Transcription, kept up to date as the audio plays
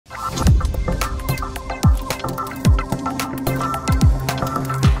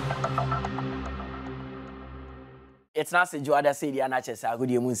it's not a Joada say the NHS are good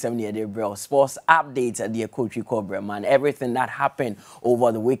moon 70 bro. Sports updates at the coach cover man. Everything that happened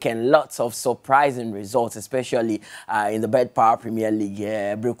over the weekend, lots of surprising results, especially in the Bed Power Premier League.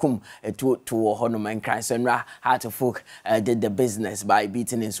 Brekum to Honum and Cransonra had to folk did the business by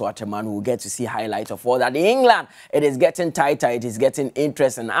beating in Swaterman. We'll get to see highlights of all that. In England, it is getting tighter, it is getting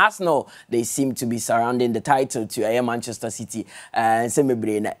interesting. Arsenal, they seem to be surrounding the title to Manchester City and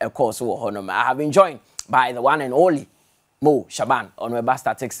Semibrain, of course, Honum. I have been joined by the one and only Mo Shaban on my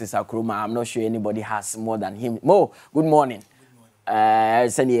statistics Akuruma. I'm not sure anybody has more than him. Mo, good morning.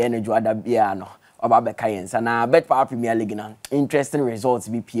 Send you energy at the about Bekayens and Bet Power Premier League. Interesting results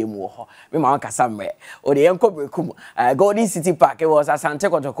BPM wo. Me ma wanka somewhere. O de enko Brekum Golden City Park. It was Asante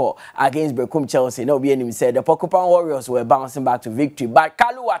Kotoko against Brekum Chelsea. No be any said the Porcupine Warriors were bouncing back to victory, but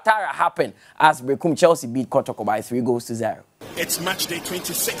Kalu Watara happened as Brekum Chelsea beat Kotoko by 3-0. It's match day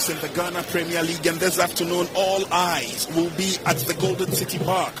 26 in the Ghana Premier League, and this afternoon all eyes will be at the Golden City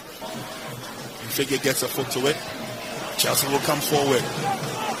Park. Figure gets a foot to it. Chelsea will come forward.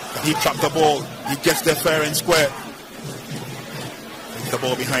 He trapped the ball. He gets there fair and square. The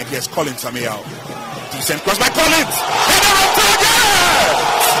ball behind. Here's Collins coming out. Decent cross by Collins. Header on target!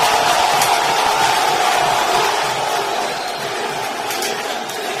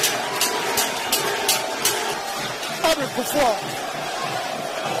 Before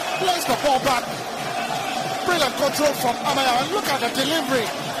plays the ball back, brilliant control from Amaya, and look at the delivery,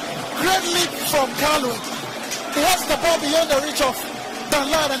 great leap from Kalu. He has the ball beyond the reach of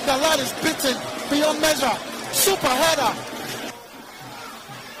Dalad, and Dalad is beaten beyond measure. Super header.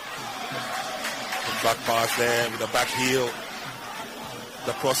 The back pass there with the back heel.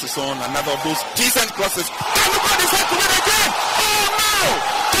 The cross is on, another of those decent crosses. And look at his head to win again. Oh no!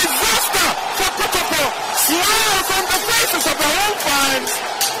 Disaster for Kotoko. Smiles on the faces of their own fans.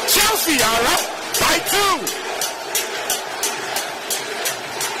 Chelsea are up by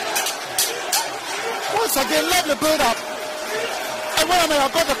 2. Once again, lovely build up. And when I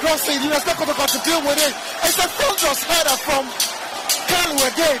got the cross in, you expect Kotoko to deal with it. It's a thunderous header from Kalu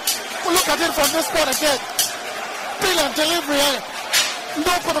again. We'll look at it from this spot again. Brilliant delivery here.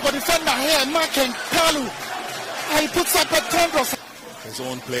 No Kotoko defender here marking Kalu. And he puts up a thunderous. His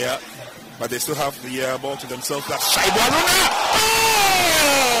own player. But they still have the ball to themselves. That's Shaban. Oh!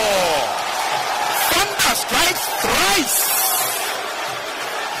 Thunder strikes thrice.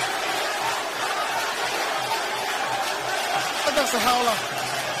 And that's a howler.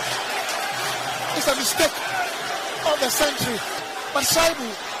 It's a mistake of the century. But Shaibu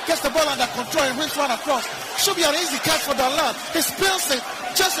gets the ball under control and wins one across. Should be an easy catch for Dalad. He spills it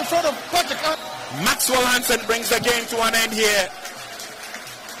just in front of Patrick. Maxwell Hansen brings the game to an end here.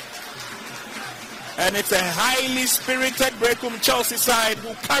 And it's a highly spirited Brekum Chelsea side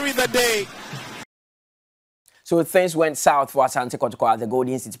who carry the day. So things went south for Asante Kotoko at the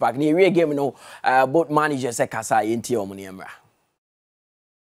Golden City Park. In the real game, both managers said Kasa into Omuniemra.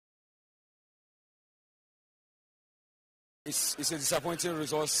 It's a disappointing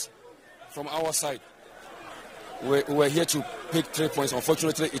result from our side. We were here to pick 3 points.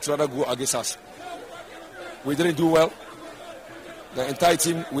 Unfortunately, it rather go against us. We didn't do well. The entire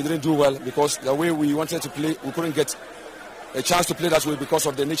team, we didn't do well because the way we wanted to play, we couldn't get a chance to play that way because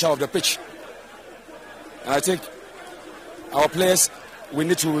of the nature of the pitch. And I think our players, we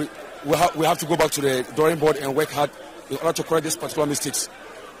have to go back to the drawing board and work hard in order to correct these particular mistakes.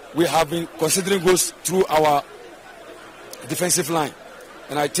 We have been considering goals through our defensive line,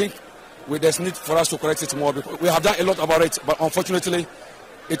 and I think there's need for us to correct it more because we have done a lot about it, but unfortunately,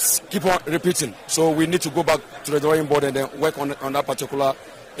 it's keep on repeating. So we need to go back to the drawing board and then work on that particular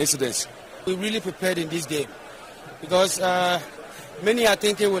incident. We really prepared in this game because many are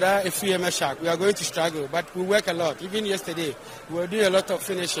thinking with a FEMS shark we are going to struggle, but we work a lot. Even yesterday, we were doing a lot of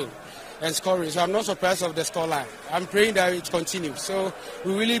finishing and scoring. So I'm not surprised of the scoreline. I'm praying that it continues. So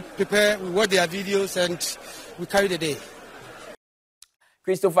we really prepare, we watch their videos, and we carry the day.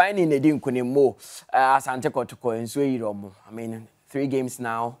 Christopher, in the Din Kunimo, Asante Kotoko, and Suiromo. I mean, 3 games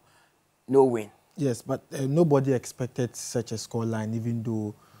now, no win. Yes, but nobody expected such a scoreline, even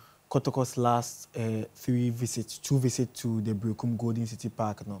though Kotoko's last 2 visits to the Brekum Golden City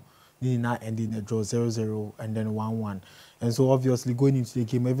Park, now ending a draw 0-0 and then 1-1. And so obviously going into the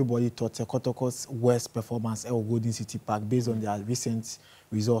game, everybody thought Kotoko's worst performance at Golden City Park based on their recent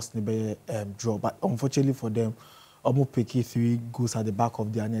results in the draw. But unfortunately for them, almost picky 3 goals at the back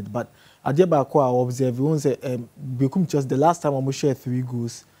of their net. But at the back, I observe, Brekum just the last time almost shared 3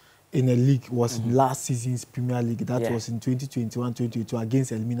 goals in a league was last season's Premier League. That was in 2021-2022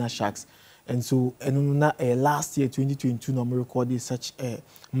 against Elmina Sharks. And so, last year, 2022, Nomo recorded such a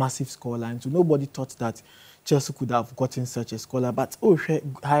massive scoreline. So nobody thought that Chelsea could have gotten such a scoreline. But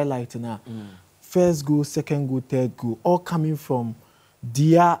highlight now. First goal, second goal, third goal, all coming from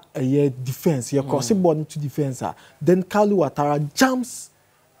their defense. You're crossing ball into defense. Then Kalu Ouattara jumps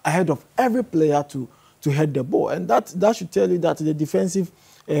ahead of every player to head the ball. And that should tell you that the defensive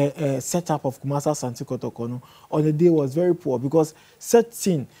setup of Kumasa Santi Kotoko on the day was very poor, because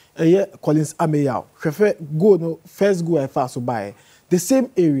setting Collins Ameyao, first goal I fast by the same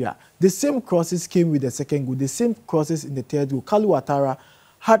area, the same crosses came with the second goal, the same crosses in the third goal. Kalu Ouattara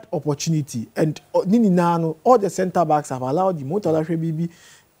had opportunity, and all the centre backs have allowed the Mutala Bibi,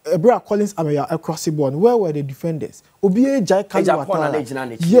 Collins Ameyao across the ball. Where were the defenders? Obiye Jai Kalu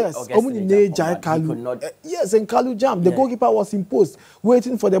Ouattara. Yes, Jai Kalu. Yes, and Kalu jam. The goalkeeper was imposed,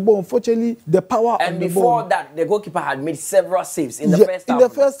 waiting for the ball. Unfortunately, the power and of the before ball. that, the goalkeeper had made several saves in the first half. In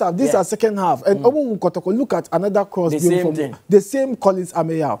the first half, this is second half. And Kotoko, look at another cross. The same Collins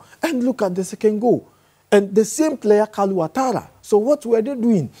Ameyao. And look at the second goal. And the same player, Kalu Ouattara. So what were they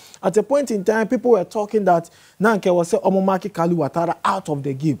doing? At a point in time, people were talking that Nanke was saying Omomaki Kalu Ouattara out of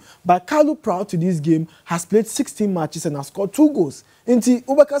the game. But Kalu, prior to this game, has played 16 matches and has scored 2 goals. Inti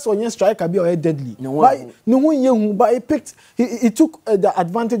Ubaka Sonye striker be already deadly. But he took the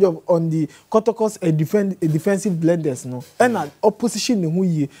advantage on the Kotoko's defensive blenders, and an opposition.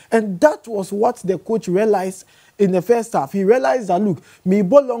 And that was what the coach realized in the first half. He realized that, look, me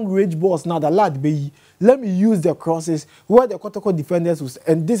ball long range balls now, the lad be. Let me use the crosses where the Kotoko defenders was,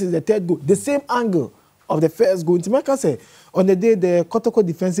 and this is the third goal, the same angle of the first goal. Timaka say on the day the Kotoko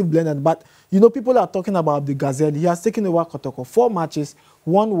defensive blended, but people are talking about the Gazelle. He has taken over Kotoko 4 matches,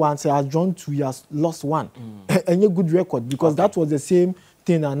 won 1, so he has drawn 2, he has lost 1, and a good record, because that was the same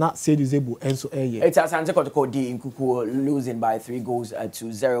thing and not said is able and so It's Asante Kotoko D in Kuku losing by 3 goals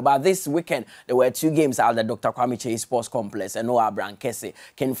to 0. But this weekend there were 2 games at the Dr. Kwame Chase Sports Complex, and Noah Brankese.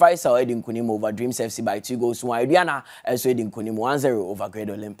 Ken Faisal Edin Kunim over Dreams FC by 2 goals to 1. Diana also Edin Kunim 1-0 over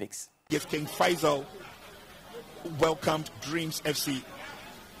Great Olympics. Yes, King Faisal welcomed Dreams FC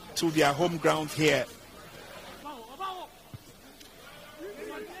to their home ground here.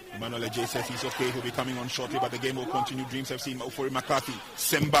 Emmanuel J says he's okay, he'll be coming on shortly, but the game will continue. Dreams FC, Ufori McCarthy,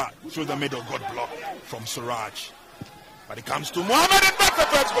 Simba through the middle, good block from Suraj. But it comes to Mohammed, and that's the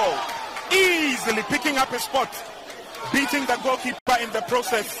first goal. Easily picking up his spot, beating the goalkeeper in the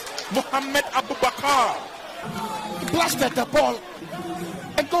process. Mohammed Abubakar blasted the ball,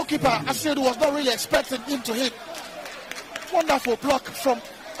 and goalkeeper Asiedu was not really expecting him to hit. Wonderful block from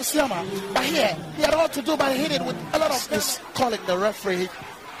Asiama, but here he had all to do by hitting with a lot of this. Calling the referee,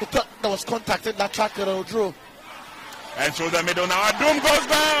 he thought there was contact in that track that drew. And through the middle now, Adum goes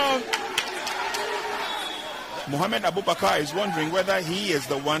down. Mohammed Abubakar is wondering whether he is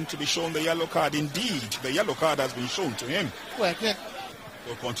the one to be shown the yellow card. Indeed, the yellow card has been shown to him. Well, again,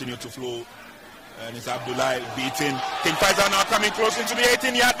 will continue to flow. And it's Abdullah beating. King Faisal now coming close into the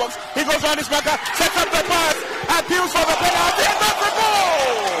 18-yard box. He goes round his marker, sets up the pass, appeals for the penalty, and that's the goal!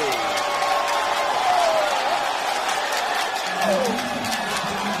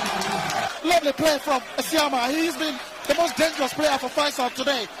 Lovely play from Asiama. He's been the most dangerous player for Faisal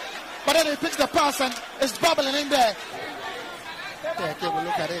today. But then he picks the pass and it's bubbling in there. Yeah, okay, we'll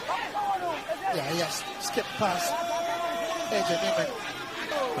look at it. Yeah, yes, skip pass.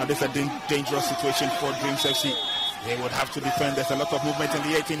 Now this is a dangerous situation for Dreams FC. They would have to defend. There's a lot of movement in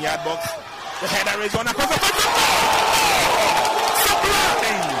the 18-yard box. The header is on across the field.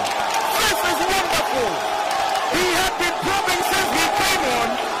 Sublime! This is wonderful. He had been probing since he came on,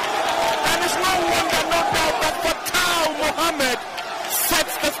 and it's no wonder knocked out that Fatah Mohammed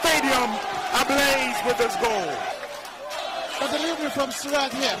sets the stadium ablaze with his goal. The delivery from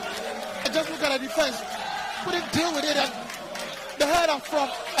Suraj here. And just look at the defense. Couldn't deal with it. And the header from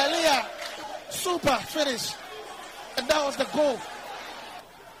Elia, super finish, and that was the goal.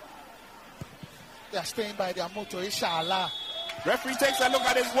 They are staying by their motto, inshallah. Referee takes a look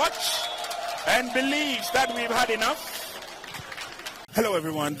at his watch and believes that we've had enough. Hello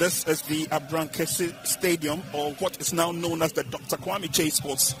everyone, this is the Abrankese Stadium, or what is now known as the Dr. Kwame Chase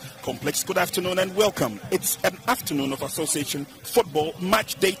Sports Complex. Good afternoon and welcome. It's an afternoon of Association Football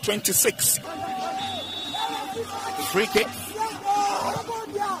Match Day 26. Free kick.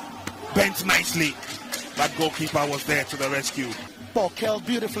 Bent nicely. That goalkeeper was there to the rescue. Ball curled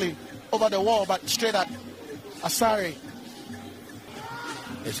beautifully over the wall, but straight at Asari.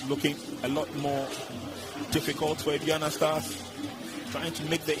 It's looking a lot more difficult for Ediana Stars. Trying to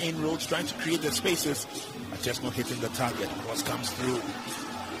make the inroads, trying to create the spaces, but just not hitting the target. Cross comes through.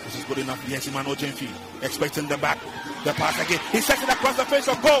 This is good enough. Yes, Emmanuel Jenfi expecting the back. The pass again. He sets it across the face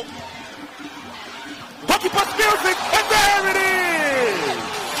of goal. Goalkeeper steals it, and there it is!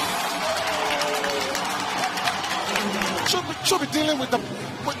 should be dealing with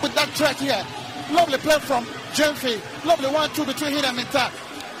that threat here. Lovely play from Jemfi. Lovely 1-2 between him and Minta.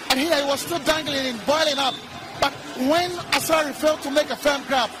 And here he was still dangling and boiling up. But when Asari failed to make a firm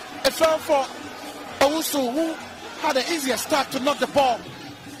grab, it fell for Owusu, who had an easier start to knock the ball.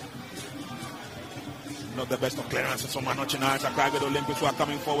 Not the best of clearances from Manochina as a crowd with Olympics who are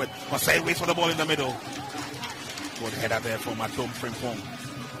coming forward. Masai waits for the ball in the middle. Good header there from Atom Frimpong.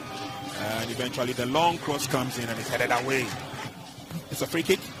 And eventually the long cross comes in and it's headed away. It's a free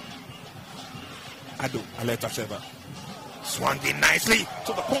kick. Adu Aleta Seva swung in nicely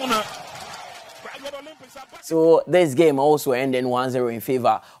to the corner. So this game also ended 1-0 in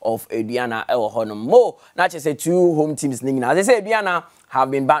favor of Aduana El Honomo. Not just say two home teams. As they say, Aduana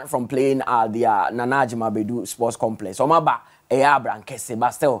have been banned from playing at the Nanajima Bedu Sports Complex. Omaba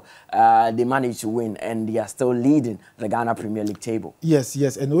but still they managed to win and they are still leading the Ghana Premier League table. Yes.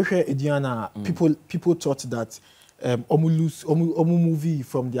 And over Aduana, people thought that Omu movie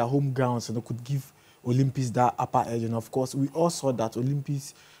from their home grounds could give Olympics that upper edge. And of course, we all saw that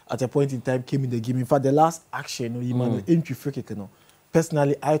Olympics at a point in time came in the game. In fact, the last action, entry free kick,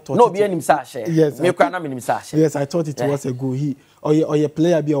 personally, I thought yes, I thought it was a goal. He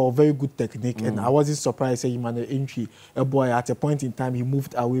player be a very good technique, and I wasn't surprised saying man entry. A boy at a point in time he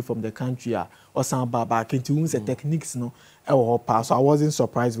moved away from the country or some back into the techniques so I wasn't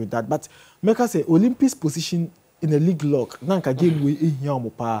surprised with that. But make us say Olympics position in the league lock, nanka game we in here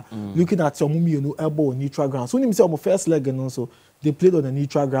looking at some elbow on neutral ground. So when say on first leg and also they played on the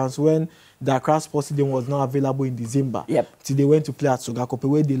neutral grounds when the Accra Sports Stadium was not available in December. Till they went to play at Sogakope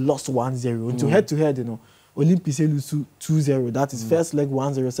where they lost 1-0. Into head-to-head, Olympics lose 2-0. That is first leg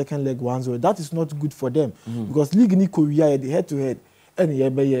 1-0, second leg 1-0. That is not good for them because league in Korea the head-to-head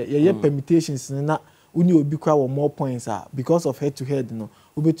and permutations na uni obi kwa more points because of head-to-head.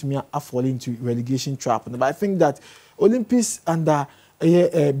 Ubetumi are falling into relegation trap. But I think that Olympics under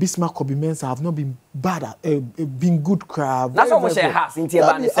Bismarck Kobimensa have not been bad at been good crowd. That's what we say has in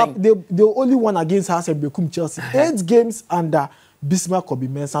the only one against us and Bekum Chelsea. 8 games under Bismarck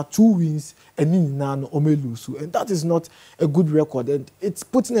Kobimensa, 2 wins and Ninano Omelusu. And that is not a good record. And it's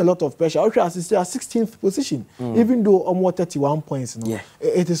putting a lot of pressure. Osha is still at 16th position. Even though almost 31 points.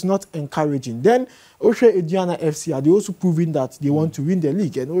 It is not encouraging. Then Osha Aduana FC are they also proving that they want to win the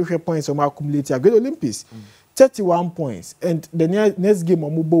league. And Osha points are accumulated at Great Olympics. 31 points. And the next game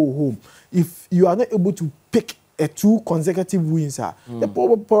on Mubo home, if you are not able to pick 2 consecutive wins,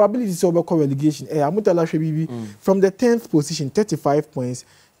 the probability is over relegation. Mutala from the 10th position, 35 points,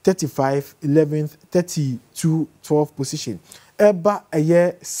 35, 11th, 32, 12th position. Eba a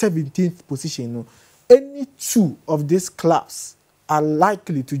year 17th position. Any 2 of these clubs are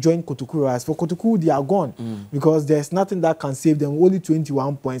likely to join Kotoko. As for Kotoko, they are gone because there's nothing that can save them. Only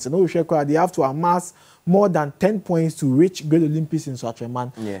 21 points. And they have to amass more than 10 points to reach Great Olympics in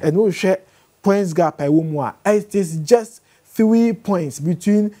Swatraman. And Oshe points gap by Wumwa. It is just 3 points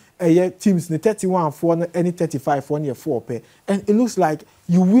between teams in 31 for any 35 1 year 4 pay. And it looks like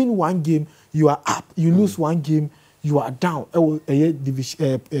you win 1 game, you are up. You lose 1 game, you are down.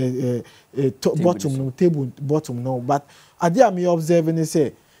 Division table bottom now. But I may observe and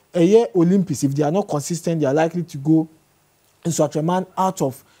say Olympics, if they are not consistent, they are likely to go in Swatraman out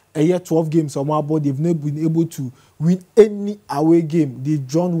of 12 games or more, but they've never been able to win any away game. They've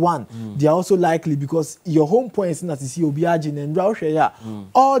drawn 1. They are also likely because your home points not to see Obiajin and Raushaya.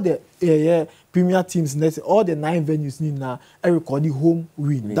 All the premier teams, all the 9 venues need now recording home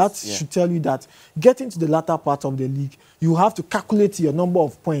win. That should tell you that getting to the latter part of the league, you have to calculate your number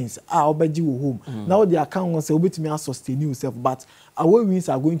of points. Home. Now the account wants to sustain yourself, but away wins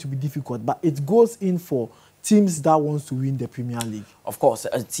are going to be difficult. But it goes in for teams that wants to win the Premier League. Of course,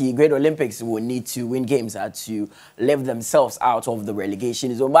 the Great Olympics will need to win games to lift themselves out of the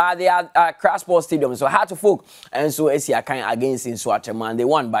relegation zone. But they are at Accra Sports Stadium, so hard to folk. And so Esia kind against in Swatraman, they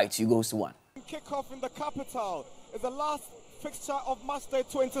won by 2-1. Kickoff in the capital is the last fixture of match day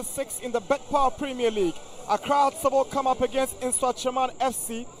 26 in the Bet Power Premier League. Accra will come up against Swatraman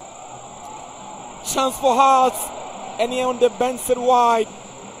FC. Chance for Hearts, and here on the bench said wide.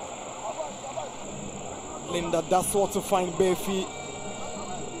 Linda does what to find Befi.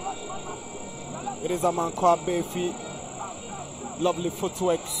 It is a man called Befi. Lovely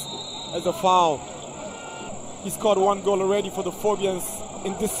footwork as a foul. He scored 1 goal already for the Phobians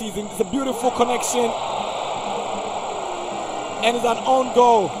in this season. It's a beautiful connection. And it's an own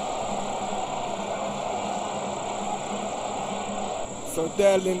goal. So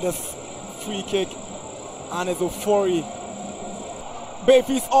there Linda's free kick. And it's Ofori.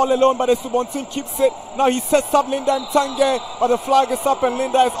 Befi's all alone, but the Subon team keeps it. Now he sets up Linda and Tange, but the flag is up and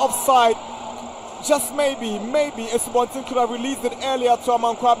Linda is offside. just maybe Esubontin could have released it earlier to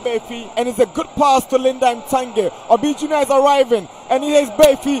Amankwa Befi, and it's a good pass to Linda Mtange. Obi Junior is arriving, and it is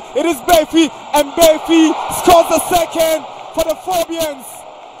Befi. It is Befi, and Befi scores the second for the Phobians.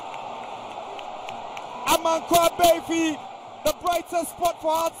 Amankwa Befi, the brightest spot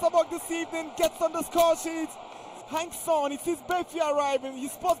for Hartsabok this evening, gets on the score sheet. Hangs on, he sees Befi arriving, he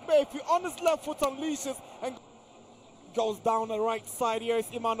spots Befi on his left foot, unleashes, and goes down the right side. Here is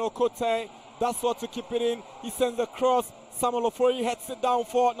Imano Kote. That's what to keep it in. He sends a cross. Samuel Ofori heads it down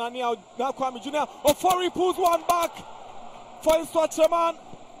for Nania Kwame Jr. Ofori pulls one back for Inswacheman.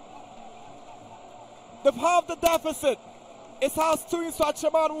 They've halved the deficit. It's House 2,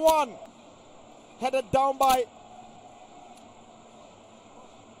 Inswacheman 1. Headed down by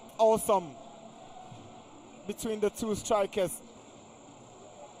Awesome between the two strikers.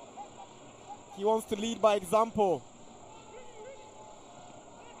 He wants to lead by example.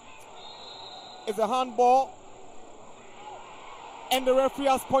 It's a handball, and the referee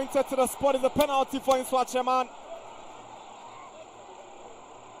has pointed to the spot. It's a penalty for Inswacheman.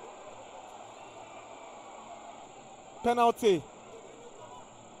 Penalty.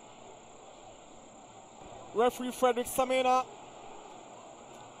 Referee Frederick Samena.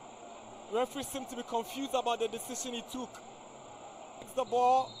 Referee seemed to be confused about the decision he took. It's the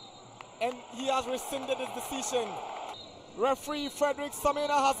ball, and he has rescinded his decision. Referee Frederick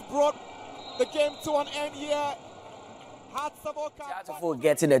Samena has brought the game to an end here. For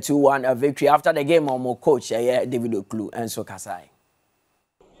getting a 2-1 victory after the game, our coach David Oklu and so Kasai.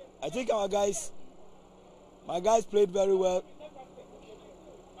 I think my guys played very well.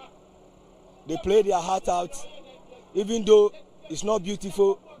 They played their heart out, even though it's not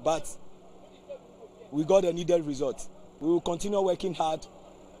beautiful, but we got a needed result. We will continue working hard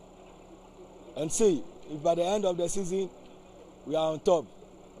and see if by the end of the season we are on top.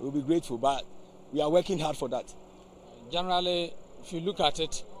 We'll be grateful, but we are working hard for that. Generally, if you look at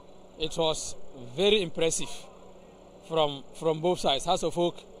it, it was very impressive from both sides, House of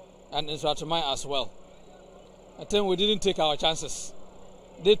Oak and Inswacheman as well. I think we didn't take our chances.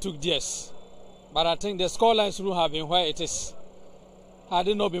 They took theirs. But I think the scorelines would have been where it is. Had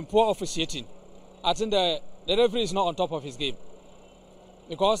it not been poor officiating, I think the referee is not on top of his game.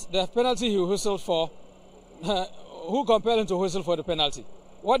 Because the penalty he whistled for, who compelled him to whistle for the penalty?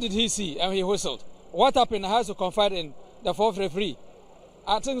 What did he see? And he whistled. What happened? Has to confide in the fourth referee.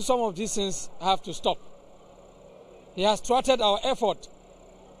 I think some of these things have to stop. He has thwarted our effort.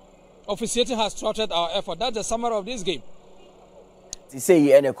 Officiating has thwarted our effort. That's the summary of this game. To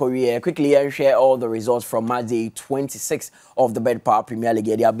say in a Korea, quickly and share all the results from match day 26 of the Bed Power Premier League.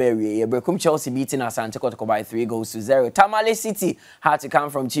 Brekum Chelsea beating Asante Kotoko by 3-0. Tamale City had to come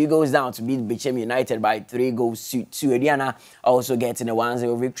from 2 goals down to beat Bichem United by 3-2. Ediana also getting a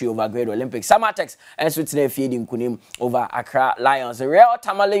 1-0 victory over Great Olympic. Samatex and Switzerland feeding Kunim over Accra Lions. Real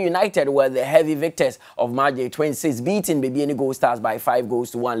Tamale United were the heavy victors of match day 26, beating Bibiani Gold Stars by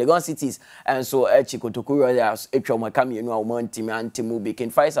 5-1. Legon Cities and so Kotoko Royals, Echomakami, and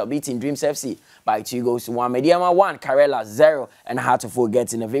Mubikin Faisal beating Dreams FC by 2-1. Mediama 1, Karela 0, and Hartford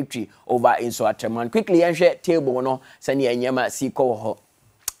getting a victory over Inswacheman. Quickly and share table no Sani Enyama Siko.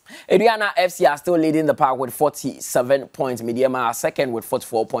 Ediana FC are still leading the park with 47 points. Mediama are second with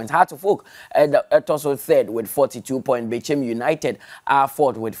 44 points. Hartford also third with 42 points. Bichem United are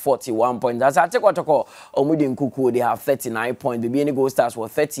fourth with 41 points. That's Kotoko. Omudin Kuku, they have 39 points. Bibiani Gold Stars were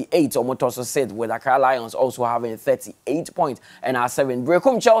 38. Omotoso said with Accra Lions also having 38 points and are 7.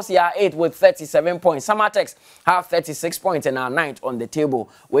 Brekum Chelsea are 8 with 37 points. Samatex have 36 points and are 9th on the table.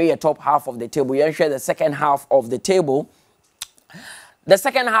 We're top half of the table. You share the second half of the table. The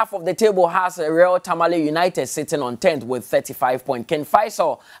second half of the table has Real Tamale United sitting on 10th with 35 points. Ken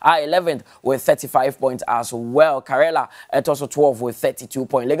Faisal are 11th with 35 points as well. Karela at also 12th with 32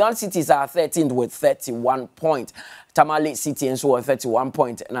 points. Legon Cities are 13th with 31 points. Tamale City and so 31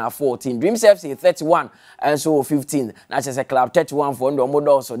 points and are 14. Dreams FC 31 and so 15. That's just a club 31 for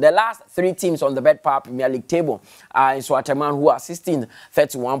Ndomodo. So the last 3 teams on the Bed Power Premier League table are Inswacheman who are 16,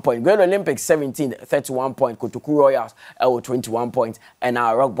 31 points. Great Olympics 17, 31 points. Kotoko Royals 21 points and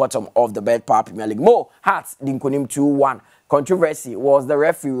are rock bottom of the Bed Power Premier League. Mo Hearts Dinkunim 2-1. Controversy was the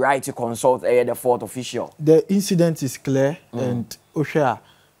referee right to consult the fourth official. The incident is clear and Osha,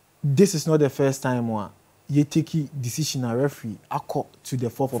 this is not the first time you take decision a referee to the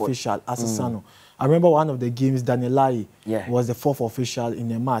fourth official as a son. I remember one of the games Danielai was the fourth official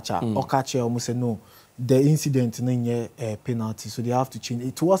in a match. Okache almost said no. the incident in a penalty, so they have to change.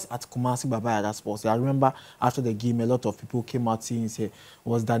 It was at Kumasi Baba Sports. I remember after the game, a lot of people came out saying,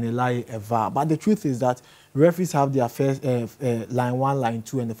 was Danielai a VAR? But the truth is that referees have their first line 1, line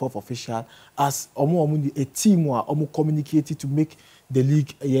 2, and the 4th official as a team who communicated to make the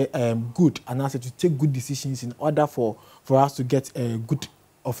league good and also to take good decisions in order for us to get good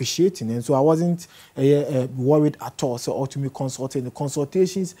officiating. And so I wasn't worried at all. So ultimately consulting, the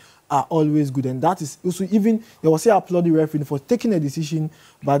consultations are always good, and that is also, even there was a applaud the referee for taking a decision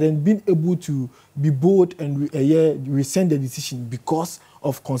but then being able to be bold and rescind the decision because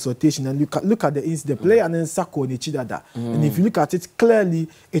of consultation. And look at the incident, the player and then Sako Nechidada. And if you look at it clearly,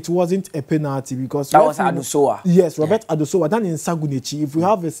 it wasn't a penalty because that was Adusoa. Yes, Robert Adusoa. Then in Sagunechi, if we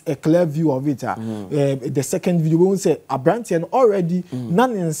have a clear view of it, the second video we won't say Abrantian already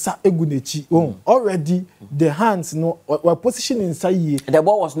none in Sagunechi. Already the hands were positioned inside. The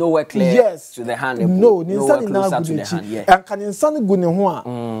ball was nowhere clear to the hand. No, nowhere closer to the hand. And can insan go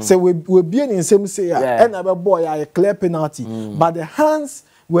ne say we be in same say and a boy a clear penalty, but the hands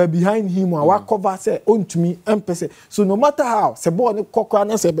were behind him and what cover say on to me empese. So no matter how se ball ne kokra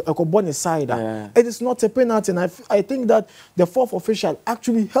na se ekobon side, it is not a penalty. And I think that the 4th official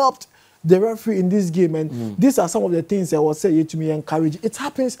actually helped the referee in this game, and these are some of the things I was saying to me encourage. It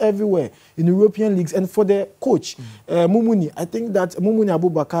happens everywhere in European leagues. And for the coach Mumuni, I think that Mumuni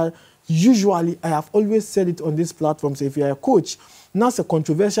Abubakar, usually I have always said it on this platform, so if you're a coach, now it's a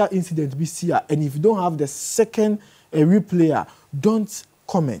controversial incident be here, and if you don't have the second replayer, don't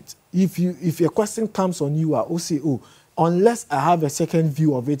comment. If a question comes on you, I say, unless I have a second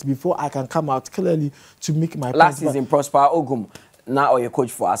view of it before I can come out clearly to make my last season Prosper Ogum now your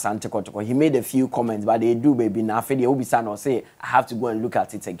coach for Asante Kotoko, he made a few comments, but they do baby now for the Obisan or say I have to go and look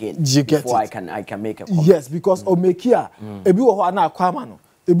at it again before I can make a comment. Yes, because Omekia ebi wo na kwama no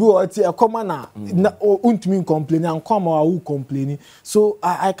ebi wo ti e koma na untumi complain and kwama who complaining. So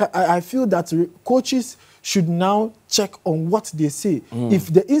I feel that coaches should now check on what they say.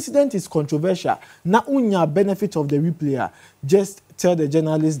 If the incident is controversial, na unya benefit of the replayer, just tell the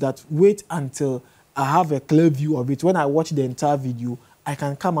journalist that wait until I have a clear view of it. When I watch the entire video, I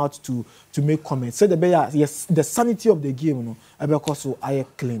can come out to make comments. So the sanity of the game, because I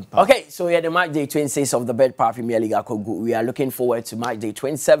claim. Okay, so the match day 26 of the Bed Power Premier League Yakubu. We are looking forward to match day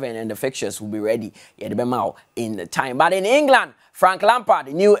 27, and the fixtures will be ready in the time. But in England, Frank Lampard,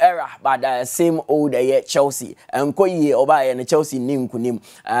 new era, but same old Chelsea. And Chelsea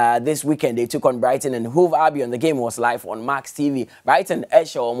this weekend they took on Brighton and Hove Albion. The game was live on Max TV. Brighton,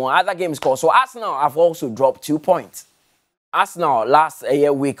 Esher, more other games called. So Arsenal have also dropped 2 points. Arsenal last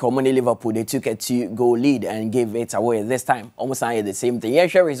week, Liverpool, they took a 2-goal lead and gave it away. This time, almost the same thing.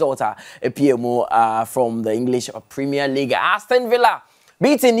 Yes, results are appear more from the English Premier League. Aston Villa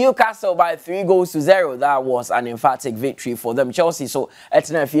beating Newcastle by 3-0. That was an emphatic victory for them. Chelsea, so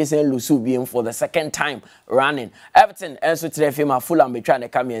Etna facing Lusu being for the second time running. Everton, and so today, Fulham be trying to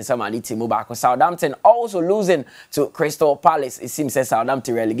come in some team back. Southampton also losing to Crystal Palace. It seems that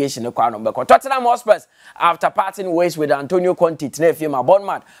Southampton relegation no crown back. Tottenham Hotspur, after parting ways with Antonio Conte, today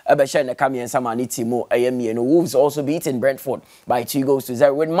Bournemouth be trying to come in some team. And Wolves also beating Brentford by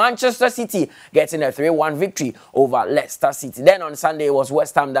 2-0. With Manchester City getting a 3-1 victory over Leicester City. Then on Sunday was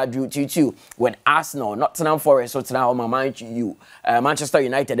West Ham that drew 2-2 with Arsenal, Nottingham Forest, so tonight Manchester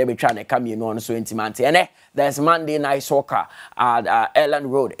United, they be trying to come in on 20 months. And there's Monday night soccer at Elland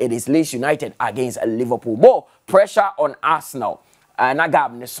Road. It is Leeds United against Liverpool. More pressure on Arsenal.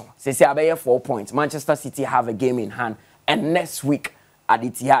 Nagab Neson, say 4 points. Manchester City have a game in hand, and next week at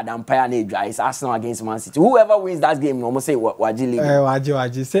Etihad and Pioneer is Arsenal against Man City. Whoever wins that game, almost say Waji League.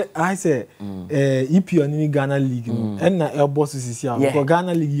 Waji say I say EP on Ghana League and na boss is here. Because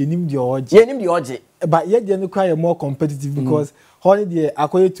Ghana League you need the odds. You need the odds. But yet they require more competitive because holiday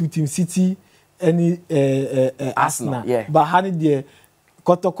acquire 2 teams, City and Arsenal. Yeah. But holiday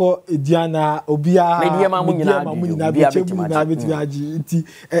Kotoko, Diana, Obia,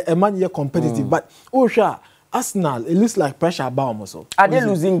 competitive. But Arsenal, it looks like pressure about also. Are they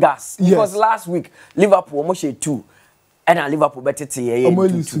losing gas? Because last week, Liverpool almost 2. And Liverpool better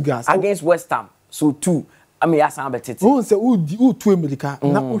gas against West Ham. So 2. I mean, Arsenal better. Who say, who 2 America?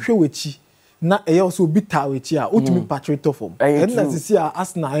 Na Ushe Wechi. Na also bitter Wechi. Ultimate patriot of them. And let's see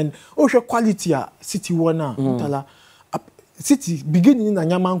Arsenal and Ushe quality City Warner. Mutala. City beginning in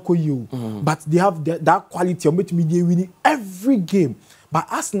Anyamanko you, but they have that quality of media winning every game. But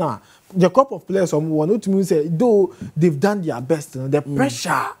Arsenal, the couple of players who want to say, though they've done their best, the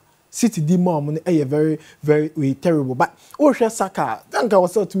pressure City di mom very very terrible. But Saka, thank I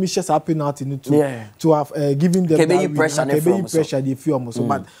was to me share penalty to have given them that pressure they feel almost.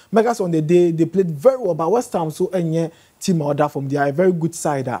 But Megas on the day they played very well. But West Ham so any team order from there a very good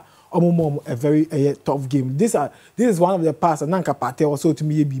side. A very tough game. This is one of the past. Nanka Pate also to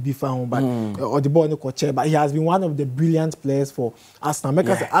me a BB fan, but or the ball no coach. But he has been one of the brilliant players for Arsenal.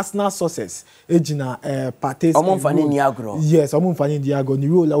 Because Arsenal success, Ejina Pate's. Yes, Fani Diago. Ni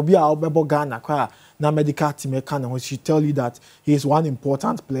role obi a obebo Ghana kwa na medical team can she tell you that he is one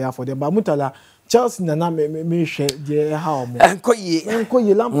important player for them. But Mutala Chelsea na me share the how mo.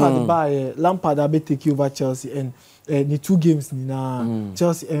 Enkoye Lampard by Lampard abe take over Chelsea and the 2 games na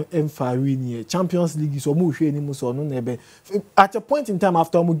Chelsea win Champions League so mo hwe ni mo so no na ebe at a point in time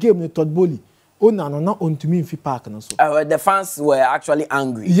after mo game no third bowling not on to me in park no so the fans were actually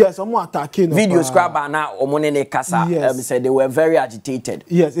angry. Yes, omo attacking video scrabber na omo ne kasa said they were very agitated.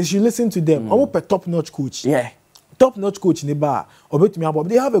 Yes, if you listen to them omo pe top notch coach. Yeah, top notch coach in the bar.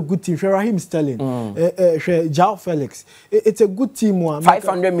 They have a good team. Raheem Sterling, João Felix. It's a good team.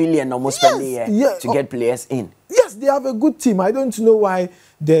 500 million almost spending to get players in. Yes, they have a good team. I don't know why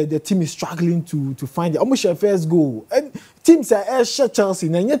the team is struggling to find it. Almost your first goal. And teams are Chelsea.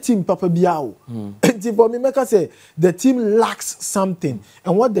 And your team Papa Biao. For me, make I say the team lacks something.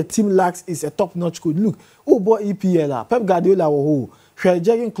 And what the team lacks is a top notch coach. Look, boy EPL. Pep Guardiola wo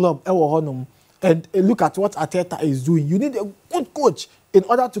Jurgen Klopp and look at what Arteta is doing. You need a good coach in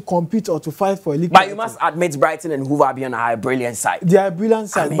order to compete or to fight for a league. But you must admit Brighton and Hove Albion are a brilliant side. They are a brilliant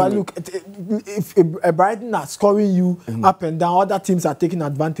side. But look, if Brighton are scoring you up and down, other teams are taking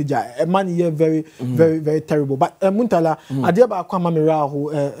advantage. Man here very terrible. But Mutala, Adeba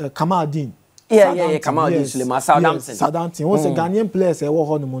Kwamamira, Kamaldeen. Kamaldeen Suleiman, Southampton. Southampton. Once a Ghanaian players,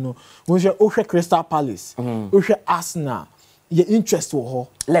 once you Crystal Palace, Arsenal. Your interest for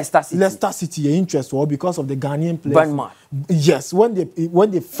her. Leicester City, your interest for her because of the Ghanaian players. Yes, when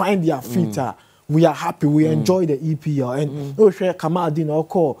they find their feet, we are happy. We enjoy the EPL. And Kamaldeen or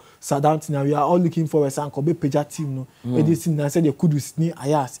call Southampton. We are all looking for a Sankobe Peja team. No, I said they could sneak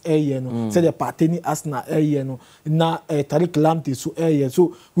Ayas no. Said the Pateni Arsenal no. Na Tariq Lamptey so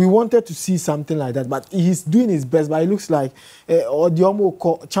So we wanted to see something like that, but he's doing his best. But it looks like or the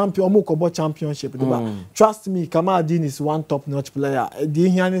Omo championship. But trust me, Kamaldeen is one top-notch player.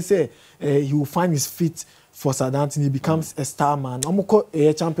 The say he will find his feet for Southampton. He becomes a star man.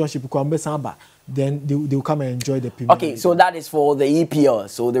 Omo championship then they will come and enjoy the Premier League. So that is for the EPL.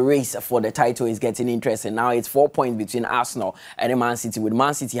 So the race for the title is getting interesting. Now it's 4 points between Arsenal and Man City, with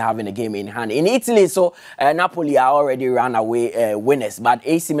Man City having a game in hand. In Italy, so Napoli are already run away winners, but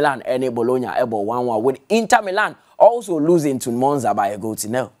AC Milan and Bologna able 1-1, with Inter Milan also losing to Monza by a goal to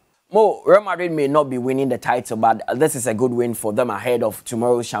nil. Real Madrid may not be winning the title, but this is a good win for them ahead of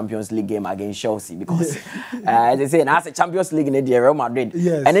tomorrow's Champions League game against Chelsea, because as they say, now it's a Champions League in the Real Madrid,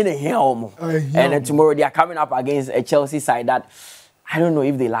 and then they hear and then tomorrow they are coming up against a Chelsea side that I don't know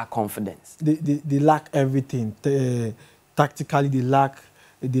if they lack confidence. They lack everything. Tactically,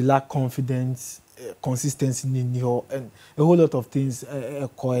 they lack confidence. Consistency in here and a whole lot of things and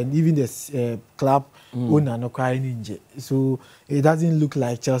even the club owner no crying in. So it doesn't look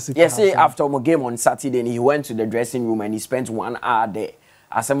like Chelsea. Yes, after a game on Saturday, he went to the dressing room and he spent 1 hour there.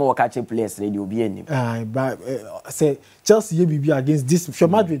 As some more catching players, they will be in him. But say Chelsea will be against this. Real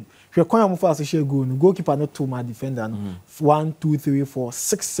Madrid, goalkeeper not two my defender. 1, 2, 3, 4,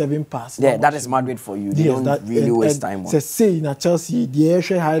 6, 7 passes. Yeah, that is Madrid for you. They don't really waste time on. Say in Chelsea, the air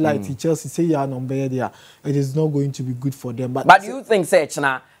highlight Chelsea say you are number there. It is not going to be good for them. But do you think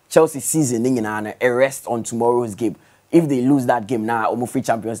Chelsea season a rest on tomorrow's game? If they lose that game now, free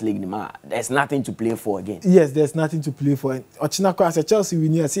Champions League, there's nothing to play for again. Yes, there's nothing to play for. Ochinako as a Chelsea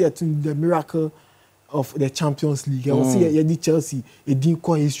winner, see the miracle of the Champions League. I will see Chelsea a didn't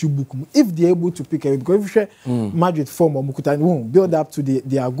call history book. If they're able to pick it, because if Madrid form or Mukutan won't build up to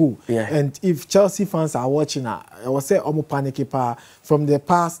their goal. And if Chelsea fans are watching, I will say Omo panic from the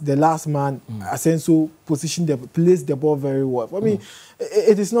past, the last man Asenso placed the ball very well. For me,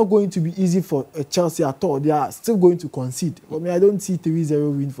 it is not going to be easy for Chelsea at all. They are still going to concede. For me, I don't see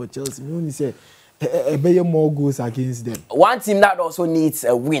 3-0 win for Chelsea. We only say more goals against them. One team that also needs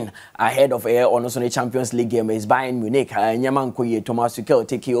a win ahead of also the Champions League game is Bayern Munich. Nyaman Thomas Tuchel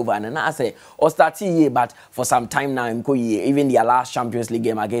take over, and I say start but for some time now even their last Champions League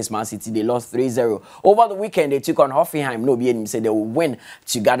game against Man City they lost 3-0. Over the weekend they took on Hoffenheim. Nobody said they will win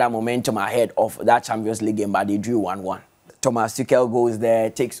to gather momentum ahead of that Champions League game, but they drew 1-1. Thomas Tuchel goes there,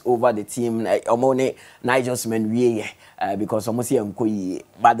 takes over the team. Omone Nigel Menwie because almost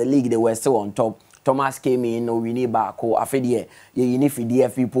but the league they were still on top. Thomas came in, no, we need back. I feel you need for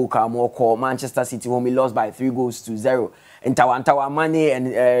DFP poker more call Manchester City when we lost by 3-0. And Tawa Mane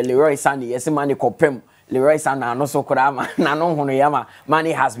and Leroy Sané, yes, Mane Kopem. Leroy Sané no so kurama na no hono yama.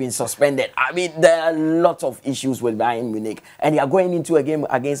 Mane has been suspended. I mean, there are lots of issues with Bayern Munich, and they are going into a game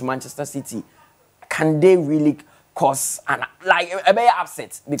against Manchester City. Can they really cause like a bit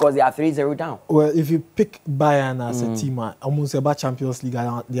upset because they are 3-0 down? Well, if you pick Bayern as a team, almost about Champions League,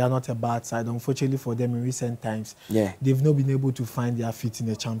 they are not a bad side. Unfortunately for them, in recent times, they've not been able to find their feet in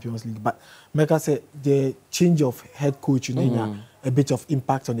the Champions League. But Mecca said the change of head coach, you know, a bit of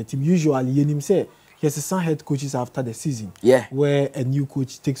impact on the team. Usually, Yenim say he has some head coaches after the season, where a new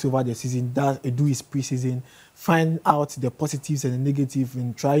coach takes over the season, do his pre-season, find out the positives and the negatives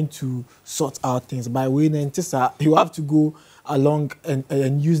in trying to sort out things. By way you have to go along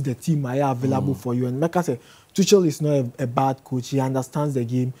and use the team available for you. And like I said, Tuchel is not a bad coach. He understands the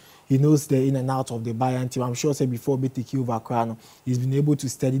game. He knows the in and out of the Bayern team. I'm sure before BTK over Crown, he's been able to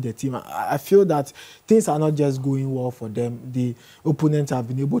steady the team. I feel that things are not just going well for them. The opponents have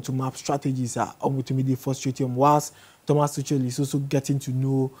been able to map strategies that ultimately frustrate him. Whilst Thomas Tuchel is also getting to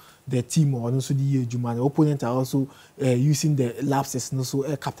know the team, or also the opponents are also using the lapses and also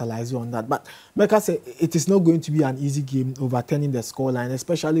capitalizing on that. But like I said, it is not going to be an easy game overturning the scoreline,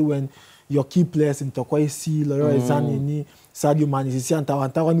 especially when your key players in Tokoi C, Leroy Sané, Sadio Mane,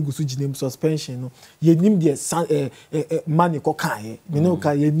 Antawa ni gusu jinem suspension. Ye nim de Mane kokaye. You know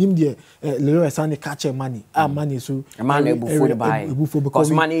ka ye nim de Leroy Sané catch Mane. Mane so Mane before the buy.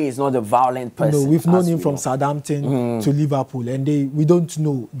 Because Mane is not a violent person. No, we've known him from Southampton to Liverpool, and we don't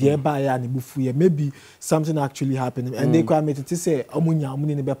know the buyer and bufu. Maybe something actually happened, and they quite made it to say omunya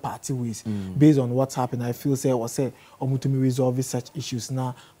ne be party ways based on what's happened. I feel say to resolve such issues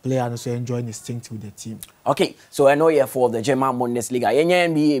now. Player and also enjoying instinct with the team. Okay, so I know you're for the German Bundesliga.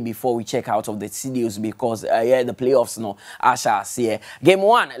 NBA before we check out of the studios because the playoffs now. I shall see. Game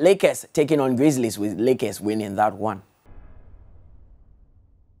 1, Lakers taking on Grizzlies with Lakers winning that one.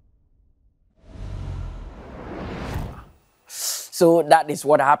 So that is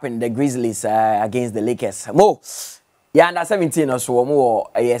what happened. The Grizzlies against the Lakers. Mo. Yeah, under 17 or so,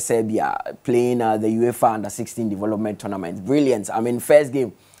 more Serbia playing the UEFA under 16 development tournament. Brilliant. I mean, first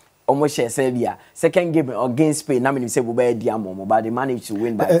game, almost Serbia. Second game against Spain, I mean, say Diamo, but they managed to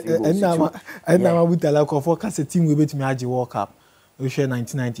win by 3 goals. And now Mutala forecast a team will be to me at World Cup. We share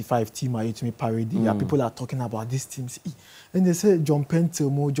 1995 team are to me parody. People are talking about these teams. And they say John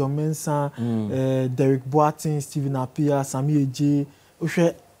Pentel, John Mensah, Derek Boateng, Steven Appiah, Sami Eje.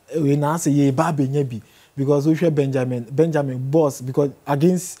 We now say ye baby nyebi. Because we share Benjamin boss because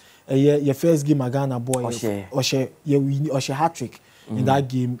against your first game Ghana boy Oshe hat-trick in that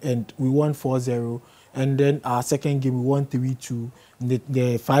game, and we won 4-0, and then our second game we won 3-2.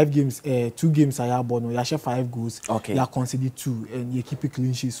 The 5 games 2 games I have won, you share 5 goals, you conceded 2, and you keep it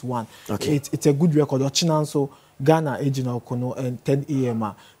clean sheets 1. It's a good record. So Ghana Ejina Okono and 10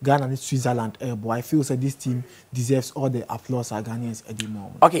 a.m. Ghana and Switzerland boy. I feel that this team deserves all the applause of Ghanaians at the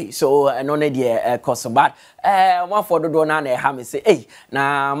moment. Okay, so no need the cost but one for the donor have say hey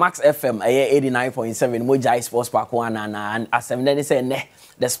na Max FM 89.7 Mojai Sports Park 1 and as then say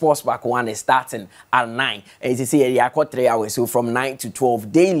the Sports Park 1 is starting at 9. As you see, I got 3 hours, so from 9 to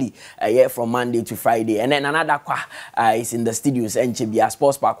 12 daily, from Monday to Friday. And then another is in the studios, and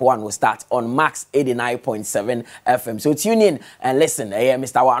Sports Park 1 will start on Max 89.7 FM. So tune in and listen.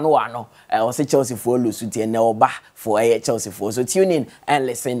 Mr. Wano, also Chelsea for Lusuti and Neoba for Chelsea for. So tune in and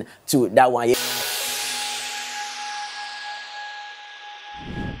listen to that one.